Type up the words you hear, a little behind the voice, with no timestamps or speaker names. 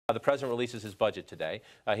The president releases his budget today.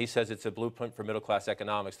 He says it's a blueprint for middle-class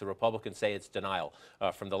economics. The Republicans say it's denial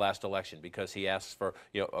from the last election because he asks for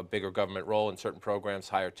a bigger government role in certain programs,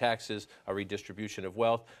 higher taxes, a redistribution of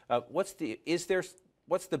wealth. What's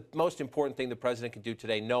the most important thing the president can do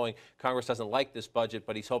today, knowing Congress doesn't like this budget,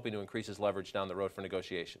 but he's hoping to increase his leverage down the road for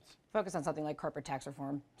negotiations? Focus on something like corporate tax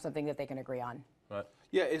reform, something that they can agree on. Right.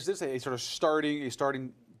 Yeah, is this a sort of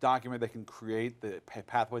starting document that can create the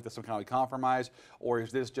pathway to some kind of compromise, or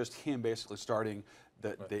is this just him basically starting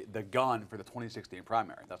the gun for the 2016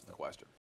 primary? That's the question.